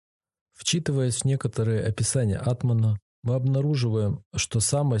Вчитываясь в некоторые описания Атмана, мы обнаруживаем, что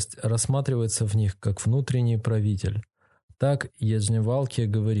самость рассматривается в них как внутренний правитель. Так Яджнявалкья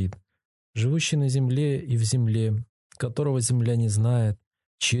говорит: «Живущий на земле и в земле, которого земля не знает,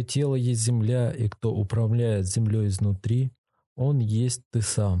 чье тело есть земля и кто управляет землей изнутри, он есть ты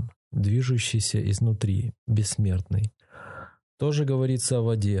сам, движущийся изнутри, бессмертный». Тоже говорится о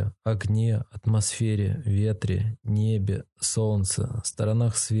воде, огне, атмосфере, ветре, небе, солнце,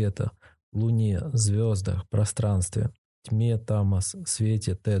 сторонах света, луне, звездах, пространстве, тьме тамас,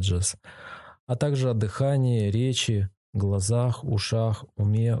 свете теджас, а также о дыхании, речи, глазах, ушах,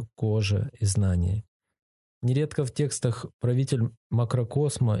 уме, коже и знании. Нередко в текстах правитель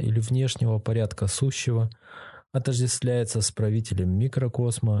макрокосма или внешнего порядка сущего отождествляется с правителем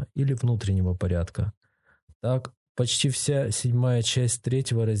микрокосма или внутреннего порядка. Так, почти вся седьмая часть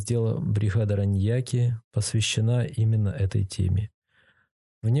третьего раздела Брихадараньяки посвящена именно этой теме.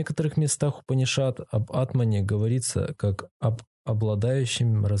 В некоторых местах Упанишад об Атмане говорится как об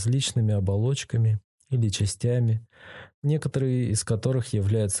обладающем различными оболочками или частями, некоторые из которых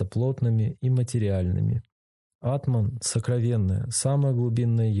являются плотными и материальными. Атман – сокровенное, самое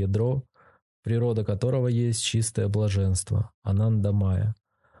глубинное ядро, природа которого есть чистое блаженство, анандамая.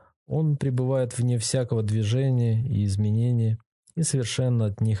 Он пребывает вне всякого движения и изменения и совершенно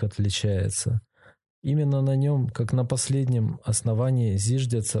от них отличается. Именно на нем, как на последнем основании,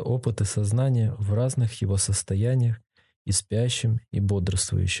 зиждятся опыты сознания в разных его состояниях, и спящим, и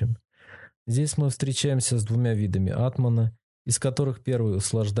бодрствующим. Здесь мы встречаемся с двумя видами атмана, из которых первый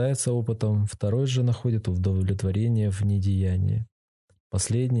услаждается опытом, второй же находит удовлетворение в недеянии.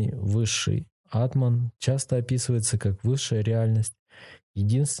 Последний, высший атман, часто описывается как высшая реальность,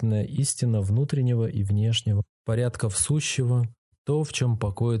 единственная истина внутреннего и внешнего порядков сущего, то, в чем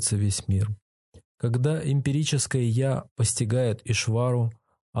покоится весь мир. Когда эмпирическое «я» постигает Ишвару,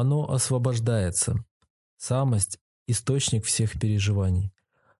 оно освобождается. Самость – источник всех переживаний.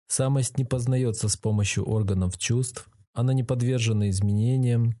 Самость не познается с помощью органов чувств, она не подвержена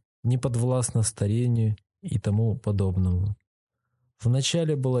изменениям, не подвластна старению и тому подобному.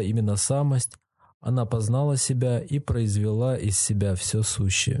 Вначале была именно самость, она познала себя и произвела из себя все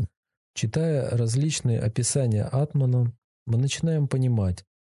сущее. Читая различные описания Атмана, мы начинаем понимать,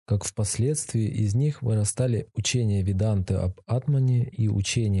 как впоследствии из них вырастали учения Веданты об Атмане и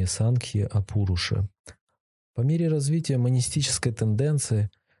учения Сангхи о Пуруше. По мере развития монистической тенденции,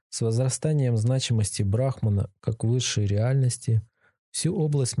 с возрастанием значимости Брахмана как высшей реальности, всю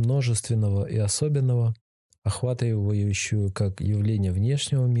область множественного и особенного, охватывающую как явление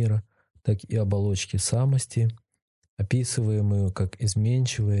внешнего мира, так и оболочки самости, описываемую как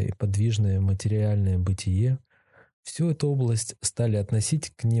изменчивое и подвижное материальное бытие, всю эту область стали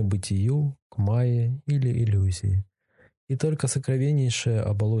относить к небытию, к майе или иллюзии. И только сокровеннейшая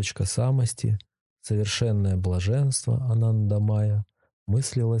оболочка самости, совершенное блаженство Анандамая,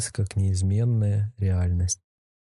 мыслилась как неизменная реальность.